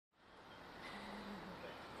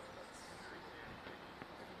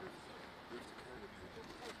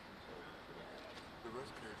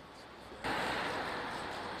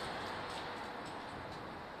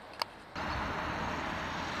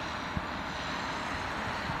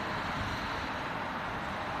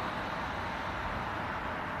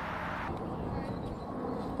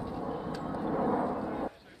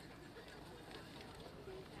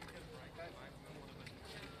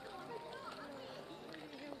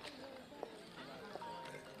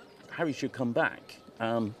Harry should come back.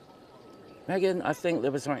 Meghan, I think there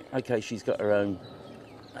was like, okay, she's got her own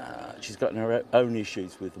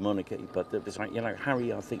issues with the monarchy, but there was like,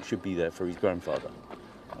 Harry, I think, should be there for his grandfather.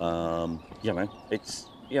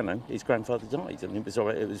 His grandfather died, and it was all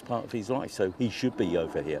right, it was part of his life, so he should be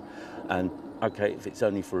over here. And okay, if it's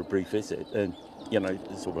only for a brief visit, then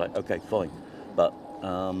it's all right. Okay, fine, but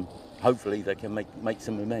hopefully they can make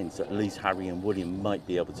some amends. At least Harry and William might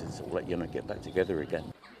be able to sort of get back together again.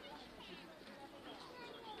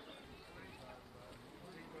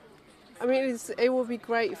 I mean, it would be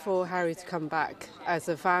great for Harry to come back as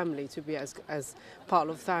a family, to be as part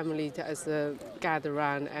of family, as a gather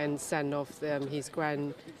around and send off his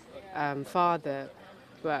grandfather.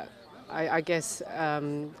 But I guess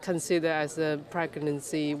consider as a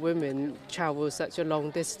pregnancy woman, travel such a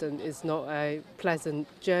long distance is not a pleasant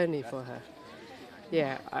journey for her.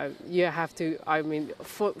 Yeah, you have to. I mean,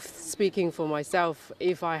 speaking for myself,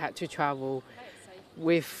 if I had to travel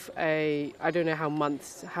with I don't know how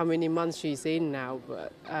many months she's in now,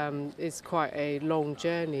 but it's quite a long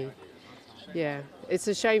journey. Yeah, it's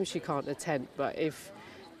a shame she can't attend, but if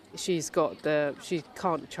she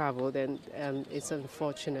can't travel, then it's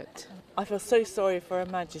unfortunate. I feel so sorry for Her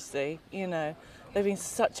Majesty. They've been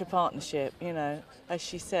such a partnership. As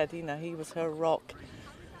she said, he was her rock,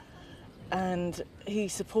 and he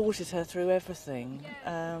supported her through everything.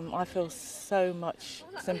 I feel so much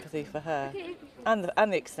sympathy for her, and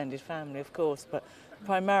the extended family, of course, but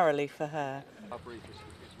primarily for her.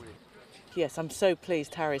 Yes, I'm so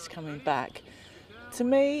pleased Harry's coming back. To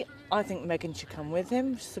me, I think Meghan should come with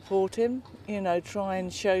him, support him, try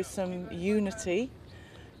and show some unity.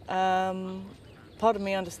 Part of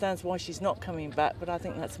me understands why she's not coming back, but I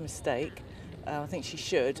think that's a mistake. I think she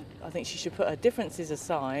should. I think she should put her differences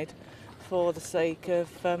aside for the sake of,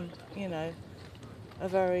 a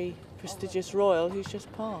very prestigious royal who's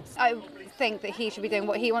just passed. I think that he should be doing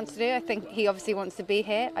what he wants to do. I think he obviously wants to be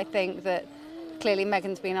here. I think that clearly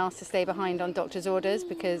Meghan's been asked to stay behind on doctor's orders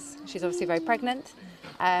because she's obviously very pregnant,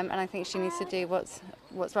 and I think she needs to do what's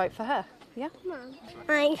right for her. Yeah.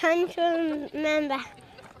 I can't remember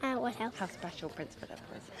what else. How special Prince Philip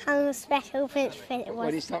was. How special Prince Philip was. Why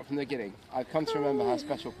do you start from the beginning? I've come to remember how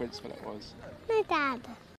special Prince Philip was. My dad.